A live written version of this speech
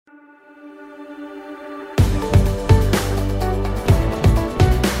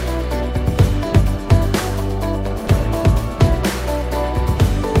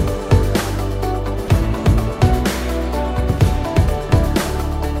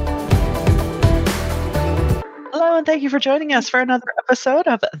and thank you for joining us for another episode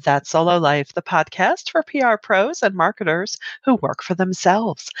of That Solo Life, the podcast for PR pros and marketers who work for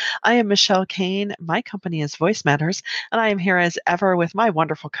themselves. I am Michelle Kane. My company is Voice Matters, and I am here as ever with my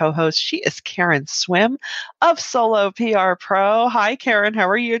wonderful co host. She is Karen Swim of Solo PR Pro. Hi, Karen. How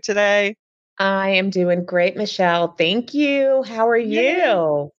are you today? I am doing great, Michelle. Thank you. How are Yay.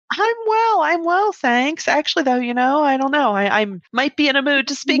 you? I'm well. I'm well, thanks. Actually, though, I don't know. I might be in a mood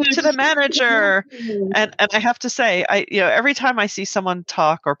to speak to the manager, and I have to say, every time I see someone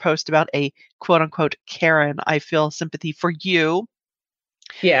talk or post about a quote unquote Karen, I feel sympathy for you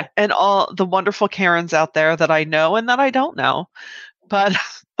Yeah. and all the wonderful Karens out there that I know and that I don't know. But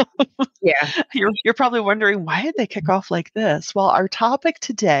Yeah. you're probably wondering, why did they kick off like this? Well, our topic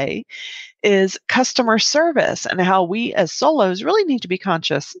today is customer service and how we as solos really need to be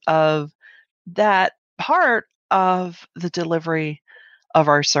conscious of that part of the delivery of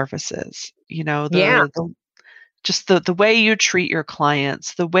our services. Yeah. The way you treat your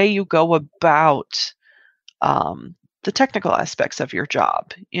clients, the way you go about the technical aspects of your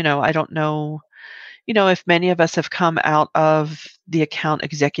job. I don't know, if many of us have come out of the account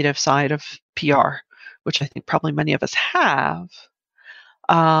executive side of PR, which I think probably many of us have.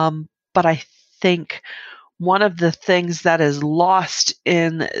 But I think one of the things that is lost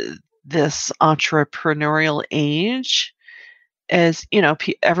in this entrepreneurial age is,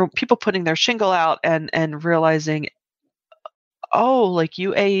 people putting their shingle out and realizing, oh, like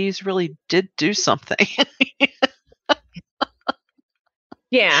you AEs really did do something.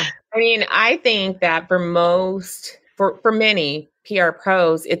 Yeah. I mean, I think that for many PR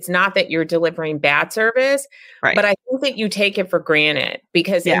pros, it's not that you're delivering bad service, Right. but I think that you take it for granted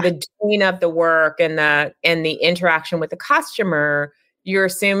because in Yeah. the doing of the work and the interaction with the customer, you're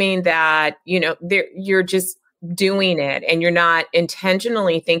assuming that, you're just doing it and you're not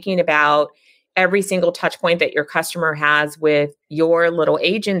intentionally thinking about every single touch point that your customer has with your little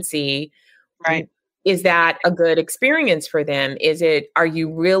agency. Right. Is that a good experience for them? Are you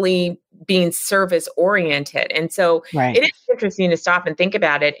really being service oriented? And so Right. it is interesting to stop and think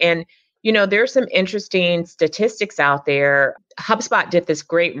about it. And, there's some interesting statistics out there. HubSpot did this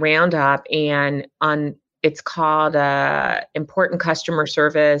great roundup it's called Important Customer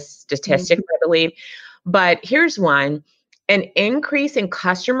Service Statistics, I believe. But here's one: an increase in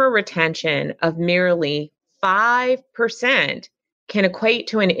customer retention of merely 5% can equate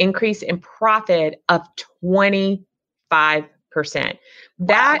to an increase in profit of 25%.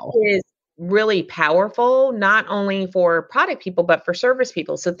 That Wow. is really powerful, not only for product people, but for service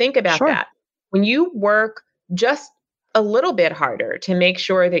people. So think about Sure. that. When you work just a little bit harder to make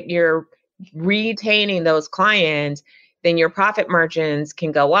sure that you're retaining those clients, then your profit margins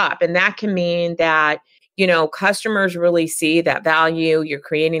can go up. And that can mean that, customers really see that value, you're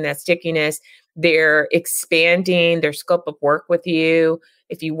creating that stickiness. They're expanding their scope of work with you.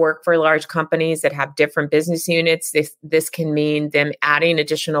 If you work for large companies that have different business units, this can mean them adding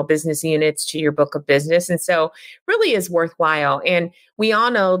additional business units to your book of business. And so really is worthwhile. And we all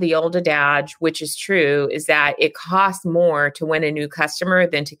know the old adage, which is true, is that it costs more to win a new customer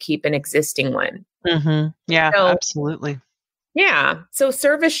than to keep an existing one. Mm-hmm. Yeah, So absolutely. yeah. So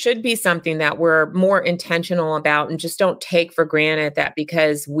service should be something that we're more intentional about and just don't take for granted that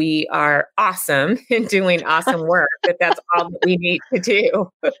because we are awesome in doing awesome work, that's all that we need to do.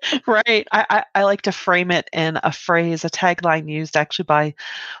 Right. I like to frame it in a phrase, a tagline used actually by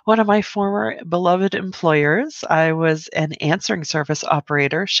one of my former beloved employers. I was an answering service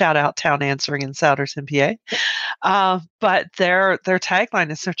operator. Shout out Town Answering in Souderton, PA. But their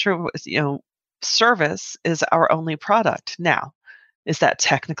tagline is so true. Service is our only product. Now, is that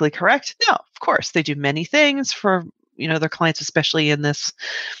technically correct? No, of course. They do many things for their clients, especially in this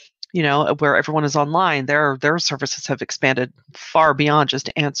where everyone is online. Their services have expanded far beyond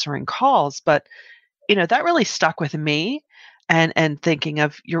just answering calls. But that really stuck with me, and thinking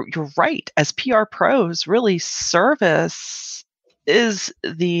of you're right. As PR pros, really service is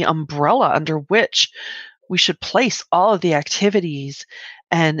the umbrella under which we should place all of the activities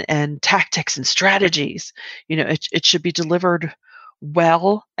and tactics and strategies. It should be delivered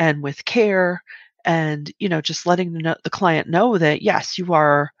well and with care, and just letting the client know that yes, you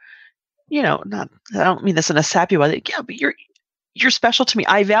are, not, I don't mean this in a sappy way, like, yeah, but you're special to me.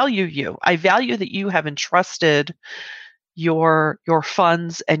 I value you. I value that you have entrusted your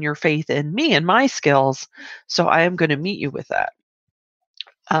funds and your faith in me and my skills. So I am going to meet you with that.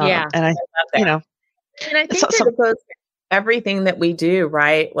 Yeah. And I, love you that. know, And I so, think that so it goes to everything that we do,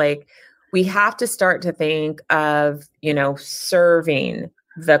 right? Like we have to start to think of, serving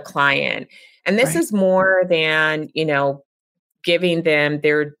the client. And this right. is more than, giving them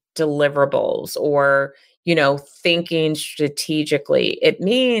their deliverables or, thinking strategically. It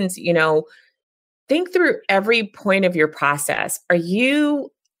means, think through every point of your process. Are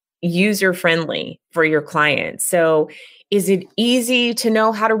you user friendly for your clients? So is it easy to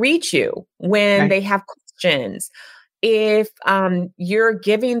know how to reach you when Right. they have questions? If you're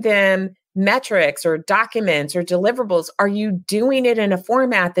giving them metrics or documents or deliverables, are you doing it in a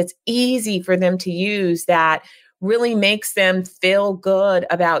format that's easy for them to use, that really makes them feel good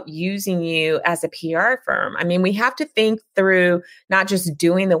about using you as a PR firm? I mean, we have to think through not just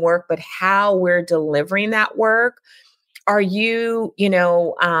doing the work, but how we're delivering that work. Are you,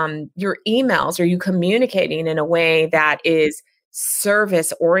 your emails, are you communicating in a way that is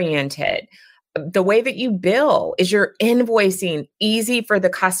service oriented? The way that you bill, is your invoicing easy for the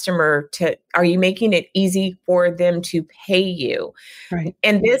customer to, are you making it easy for them to pay you? Right.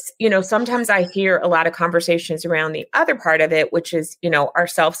 And this, sometimes I hear a lot of conversations around the other part of it, which is, our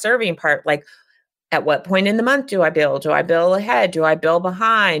self-serving part. Like, at what point in the month do I bill? Do I bill ahead? Do I bill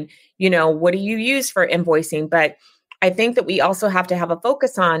behind? What do you use for invoicing? But I think that we also have to have a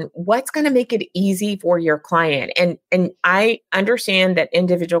focus on what's going to make it easy for your client. And I understand that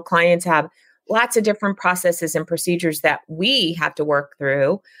individual clients have lots of different processes and procedures that we have to work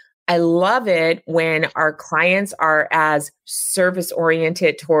through. I love it when our clients are as service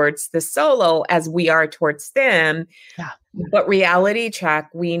oriented towards the solo as we are towards them. Yeah. But reality check,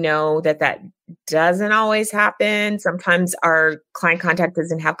 we know that doesn't always happen. Sometimes our client contact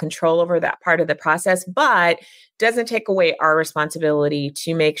doesn't have control over that part of the process, but doesn't take away our responsibility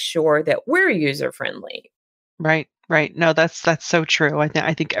to make sure that we're user friendly. Right. Right. No, that's so true.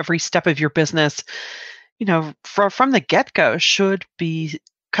 I think every step of your business, from the get-go should be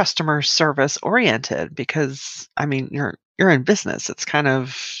customer service oriented, because I mean, you're in business. It's kind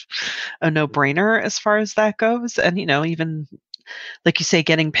of a no-brainer as far as that goes. And even like you say,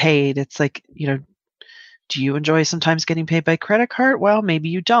 getting paid, it's like, do you enjoy sometimes getting paid by credit card? Well, maybe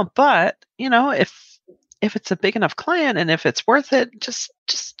you don't, but if it's a big enough client and if it's worth it, just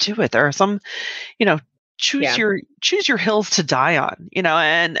do it. There are some, you know, choose Yeah. your hills to die on,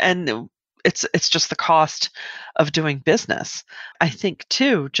 and it's just the cost of doing business. I think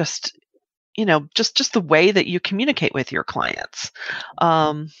too, just the way that you communicate with your clients.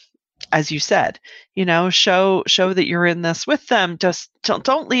 As you said, show that you're in this with them. Just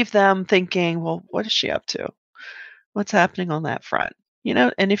don't leave them thinking, well, what is she up to? What's happening on that front?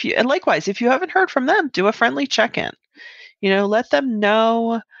 And likewise, if you haven't heard from them, do a friendly check-in. Let them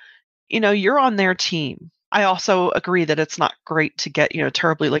know, you're on their team. I also agree that it's not great to get,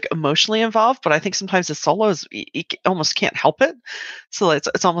 terribly like emotionally involved, but I think sometimes as solos, you almost can't help it. So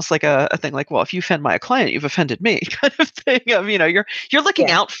it's almost like a thing like, well, if you offend my client, you've offended me, kind of thing of, you're looking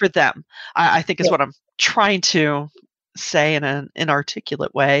Yeah. out for them. I think is Yeah. what I'm trying to say in an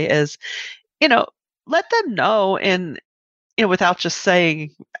inarticulate way is, you know, let them know, and without just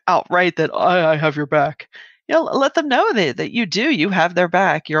saying outright that I have your back. Let them know that you have their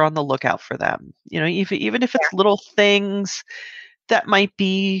back. You're on the lookout for them. Even if it's little things that might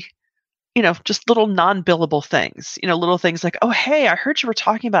be, just little non-billable things. Little things like, oh, hey, I heard you were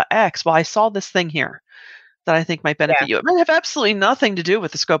talking about X. Well, I saw this thing here that I think might benefit you. It might have absolutely nothing to do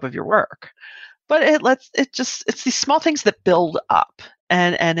with the scope of your work, but it's these small things that build up,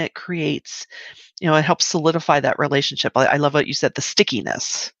 and it creates, it helps solidify that relationship. I love what you said, the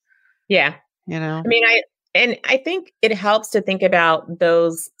stickiness. Yeah. I mean, I think it helps to think about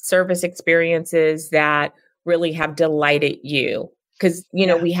those service experiences that really have delighted you. Because,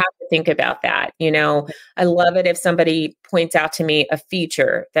 we have to think about that. I love it if somebody points out to me a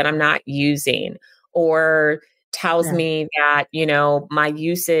feature that I'm not using, or tells me that, my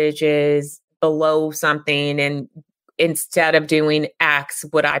usage is below something, and instead of doing X,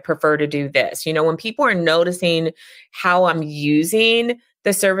 would I prefer to do this? When people are noticing how I'm using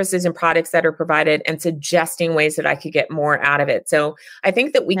the services and products that are provided and suggesting ways that I could get more out of it. So I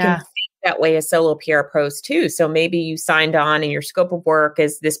think that we can think that way as solo PR pros too. So maybe you signed on and your scope of work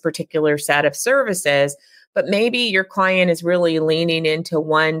is this particular set of services, but maybe your client is really leaning into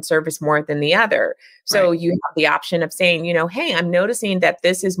one service more than the other. So you have the option of saying, hey, I'm noticing that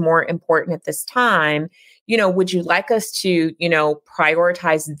this is more important at this time. Would you like us to,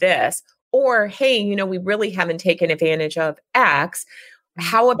 prioritize this? Or, hey, we really haven't taken advantage of X.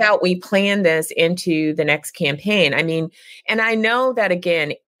 How about we plan this into the next campaign? I mean, and I know that,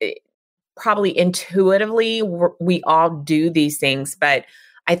 again, probably intuitively, we all do these things, but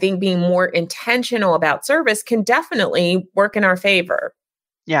I think being more intentional about service can definitely work in our favor.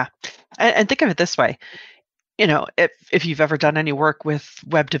 Yeah. And think of it this way. if you've ever done any work with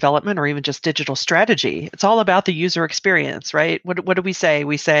web development or even just digital strategy, it's all about the user experience, right? What do we say?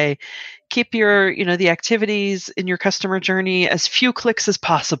 We say, keep the activities in your customer journey as few clicks as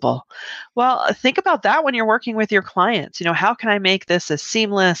possible. Well, think about that when you're working with your clients. How can I make this as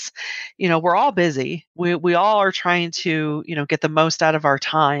seamless? We're all busy. We all are trying to, get the most out of our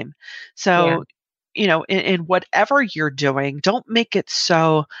time. Yeah. So, in whatever you're doing, don't make it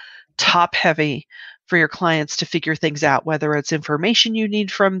so top heavy for your clients to figure things out, whether it's information you need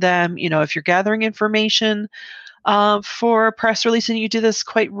from them. If you're gathering information for a press release and you do this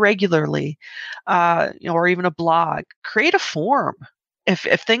quite regularly, or even a blog, create a form.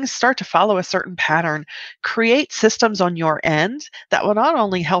 If things start to follow a certain pattern, create systems on your end that will not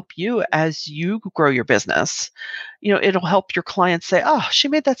only help you as you grow your business, it'll help your clients say, oh, she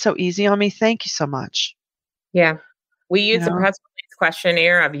made that so easy on me. Thank you so much. Yeah. We You use the know? press release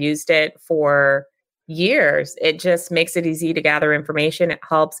questionnaire. I've used it for years. It just makes it easy to gather information. It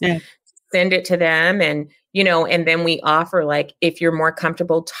helps Yeah. send it to them. And then we offer, like, if you're more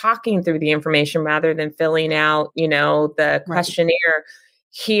comfortable talking through the information rather than filling out, the Right. questionnaire,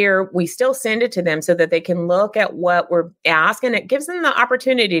 here we still send it to them so that they can look at what we're asking. It gives them the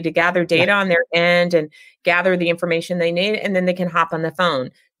opportunity to gather Yeah. data on their end and gather the information they need, and then they can hop on the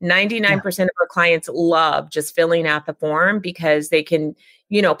phone. 99% of our clients love just filling out the form because they can,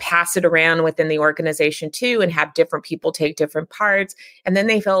 pass it around within the organization too and have different people take different parts. And then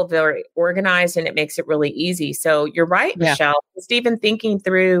they feel very organized and it makes it really easy. So you're right, Yeah. Michelle. Just even thinking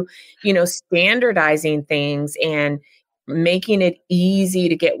through, standardizing things and making it easy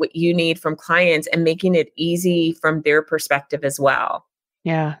to get what you need from clients and making it easy from their perspective as well.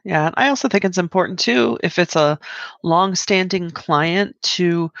 Yeah, yeah. And I also think it's important too, if it's a long-standing client,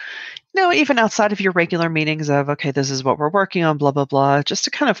 to, even outside of your regular meetings of, okay, this is what we're working on, blah, blah, blah, just to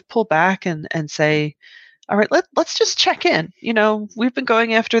kind of pull back and say, all right, let's just check in. We've been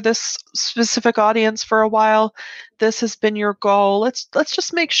going after this specific audience for a while. This has been your goal. Let's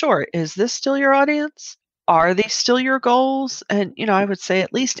just make sure. Is this still your audience? Are these still your goals? And, I would say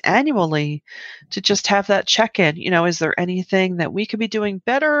at least annually to just have that check in. Is there anything that we could be doing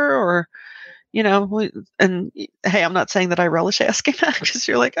better? Or, hey, I'm not saying that I relish asking that because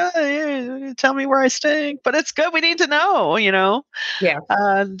you're like, oh, yeah, tell me where I stink, but it's good. We need to know. Yeah.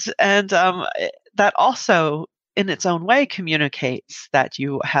 And that also, in its own way, communicates that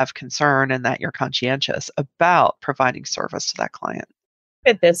you have concern and that you're conscientious about providing service to that client.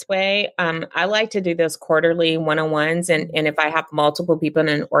 It this way. I like to do those quarterly one-on-ones. And if I have multiple people in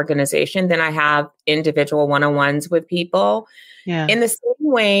an organization, then I have individual one-on-ones with people. Yeah. In the same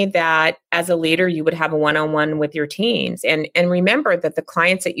way that as a leader, you would have a one-on-one with your teams. And remember that the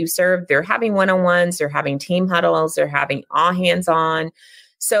clients that you serve, they're having one-on-ones, they're having team huddles, they're having all hands on.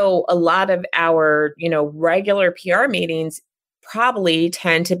 So a lot of our, regular PR meetings probably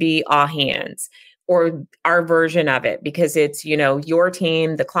tend to be all hands, or our version of it, because it's, your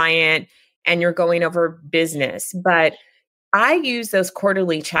team, the client, and you're going over business. But I use those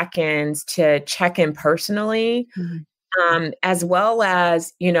quarterly check-ins to check in personally, as well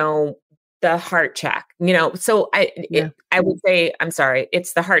as, the heart check, so I would say, I'm sorry,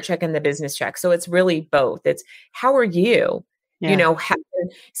 it's the heart check and the business check. So it's really both. It's, how are you? Yeah.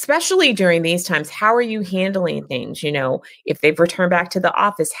 Especially during these times, how are you handling things? If they've returned back to the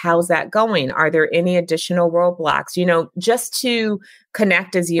office, how's that going? Are there any additional roadblocks? Just to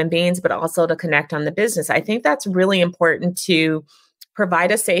connect as human beings, but also to connect on the business. I think that's really important, to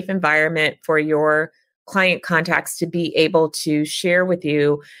provide a safe environment for your client contacts to be able to share with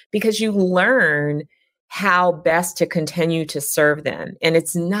you, because you learn how best to continue to serve them. And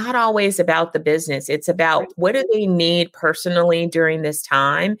it's not always about the business. It's about what do they need personally during this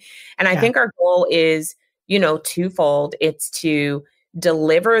time. And I think our goal is, twofold. It's to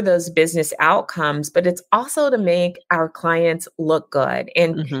deliver those business outcomes, but it's also to make our clients look good,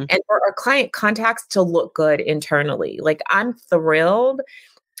 and for our client contacts to look good internally. Like, I'm thrilled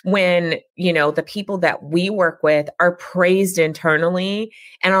when, the people that we work with are praised internally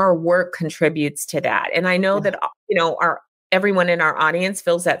and our work contributes to that. And I know that, everyone in our audience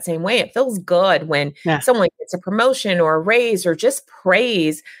feels that same way. It feels good when someone gets a promotion or a raise or just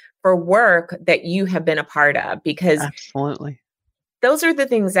praise for work that you have been a part of, because absolutely, those are the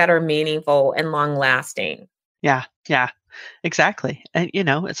things that are meaningful and long lasting. Yeah. Yeah. Exactly. And,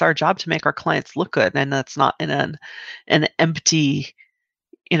 it's our job to make our clients look good. And that's not in an empty,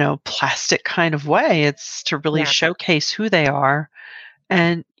 plastic kind of way. It's to really showcase who they are.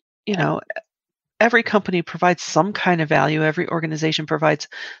 And, every company provides some kind of value. Every organization provides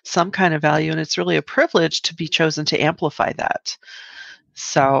some kind of value. And it's really a privilege to be chosen to amplify that.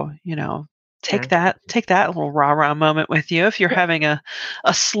 So, Take Yeah. that little rah-rah moment with you if you're having a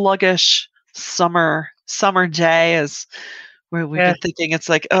sluggish summer day as where we've Yeah. been thinking it's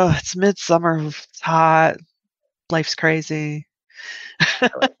like, "Oh, it's midsummer, it's hot, life's crazy."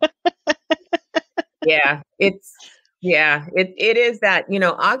 Yeah, it is that,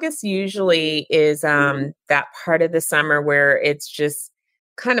 August usually is that part of the summer where it's just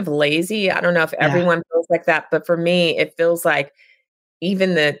kind of lazy. I don't know if Yeah, everyone feels like that, but for me, it feels like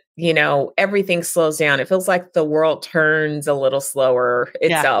even everything slows down. It feels like the world turns a little slower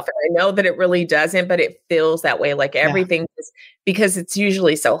yeah, itself. And I know that it really doesn't, but it feels that way. Like yeah, everything is because it's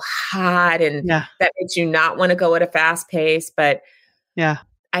usually so hot and yeah, that makes you not want to go at a fast pace. But yeah.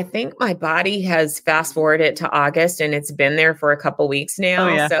 I think my body has fast forwarded to August and it's been there for a couple weeks Oh,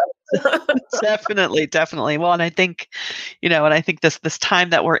 now. yeah. So Definitely, definitely. Well, and I think, and I think this time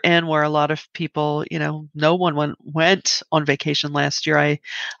that we're in where a lot of people, no one went on vacation last year.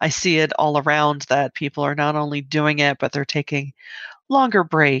 I see it all around that people are not only doing it, but they're taking longer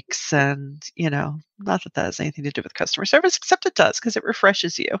breaks and, not that that has anything to do with customer service, except it does because it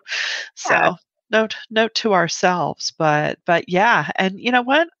refreshes you. yeah, So, note to ourselves, but yeah, and you know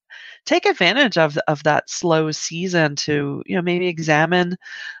what? Take advantage of that slow season to, maybe examine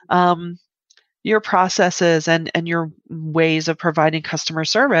um your processes and your ways of providing customer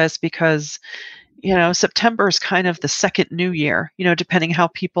service because September is kind of the second new year, depending how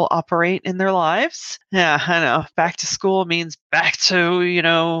people operate in their lives. Yeah, I know, back to school means back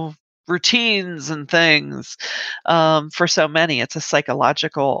to routines and things. For so many it's a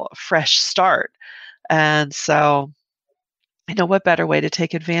psychological fresh start, and so what better way to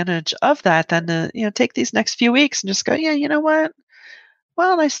take advantage of that than to take these next few weeks and just go, yeah, you know what, why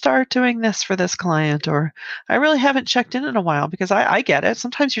don't I start doing this for this client? Or I really haven't checked in a while because I get it.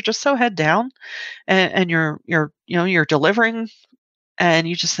 Sometimes you're just so head down and you're delivering and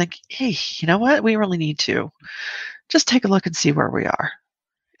you just think, hey, you know what? We really need to just take a look and see where we are.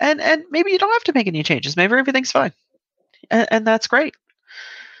 And maybe you don't have to make any changes. Maybe everything's fine. And that's great.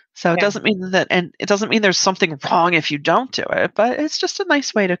 So it yeah. doesn't mean that, and it doesn't mean there's something wrong if you don't do it, but it's just a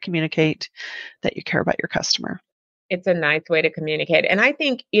nice way to communicate that you care about your customer. It's a nice way to communicate. And I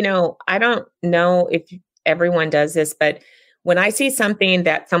think, I don't know if everyone does this, but when I see something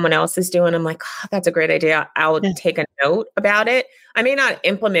that someone else is doing, I'm like, oh, that's a great idea. I'll Yeah, take a note about it. I may not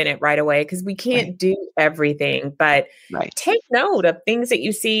implement it right away because we right, can't do everything, but right. take note of things that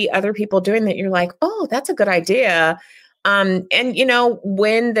you see other people doing that you're like, oh, that's a good idea. And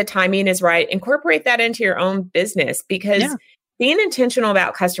when the timing is right, incorporate that into your own business because Yeah, being intentional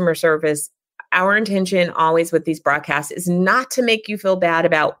about customer service, our intention always with these broadcasts is not to make you feel bad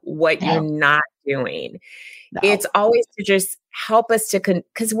about what you're no, not doing. no. It's always to just help us to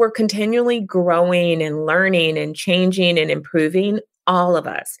because we're continually growing and learning and changing and improving, all of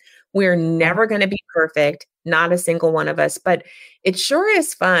us. We're Yeah. never going to be perfect, not a single one of us, but it sure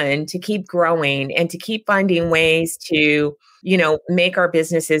is fun to keep growing and to keep finding ways to, make our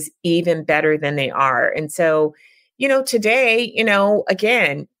businesses even better than they are. And so, today,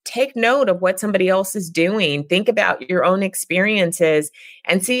 again, take note of what somebody else is doing. Think about your own experiences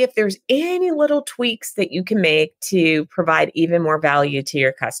and see if there's any little tweaks that you can make to provide even more value to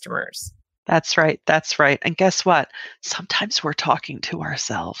your customers. That's right. That's right. And guess what? Sometimes we're talking to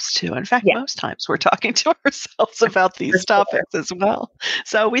ourselves too. In fact, Yeah, most times we're talking to ourselves about for these sure. topics as well.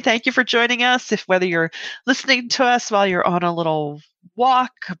 So we thank you for joining us. If whether you're listening to us while you're on a little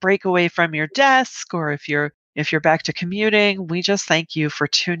walk, a break away from your desk, or if you're back to commuting, we just thank you for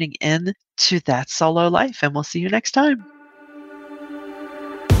tuning in to That Solo Life, and we'll see you next time.